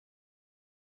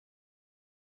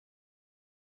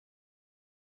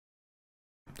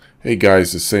Hey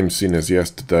guys, the same scene as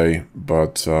yesterday,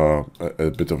 but a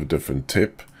bit of a different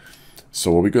tip.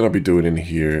 So what we're going to be doing in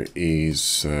here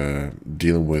is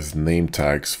dealing with name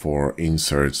tags for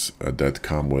inserts that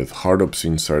come with Hardops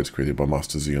inserts created by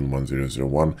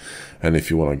MasterXeon1001. And if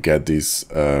you want to get these,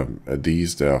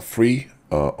 they are free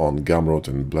on Gumroad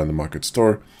and Blender Market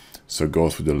Store. So go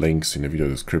through the links in the video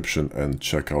description and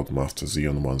check out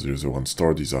MasterXeon1001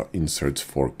 store. These are inserts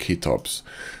for Keytops,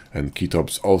 and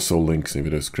Keytops also links in the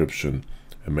video description.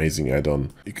 Amazing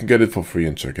add-on. You can get it for free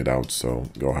and check it out, so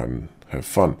go ahead and have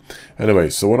fun. Anyway,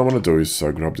 so what I want to do is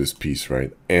grab this piece,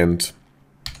 right, and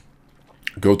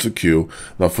go to Q.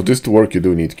 Now for this to work, you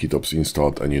do need Keytops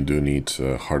installed and you do need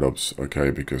Hardops, okay,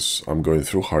 because I'm going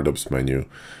through Hardops menu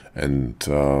and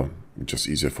just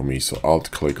easier for me. So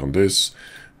Alt click on this,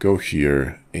 go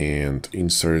here and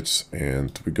inserts,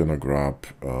 and we're gonna grab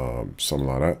something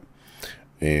like that.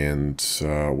 And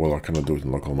well, I cannot do it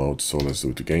in local mode, so let's do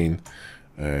it again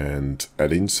and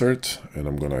add insert, and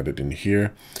I'm gonna add it in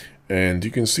here. And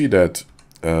you can see that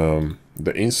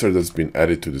the insert that's been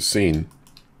added to the scene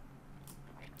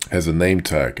has a name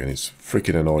tag, and it's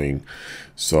freaking annoying.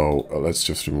 So let's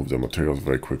just remove the materials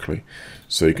very quickly.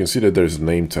 So you can see that there's a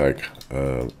name tag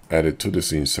added to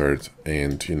this insert,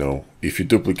 and you know, if you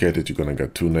duplicate it, you're gonna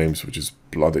get two names, which is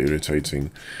bloody irritating.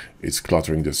 It's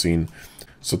cluttering the scene.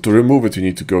 So to remove it, you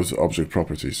need to go to object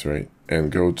properties, right,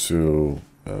 and go to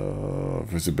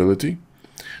visibility,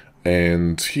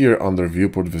 and here under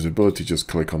viewport visibility, just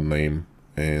click on name,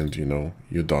 and you know,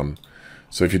 you're done.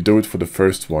 So if you do it for the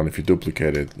first one, if you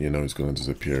duplicate it, you know, it's going to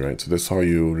disappear, right? So that's how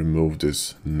you remove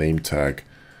this name tag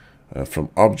from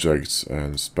objects,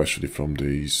 and especially from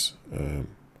these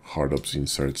Hardops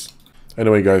inserts.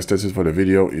 Anyway guys, that's it for the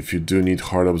video. If you do need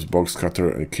Hardops, box cutter,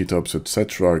 and Keytops,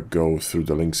 etc., go through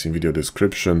the links in video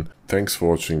description. Thanks for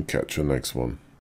watching, catch you next one.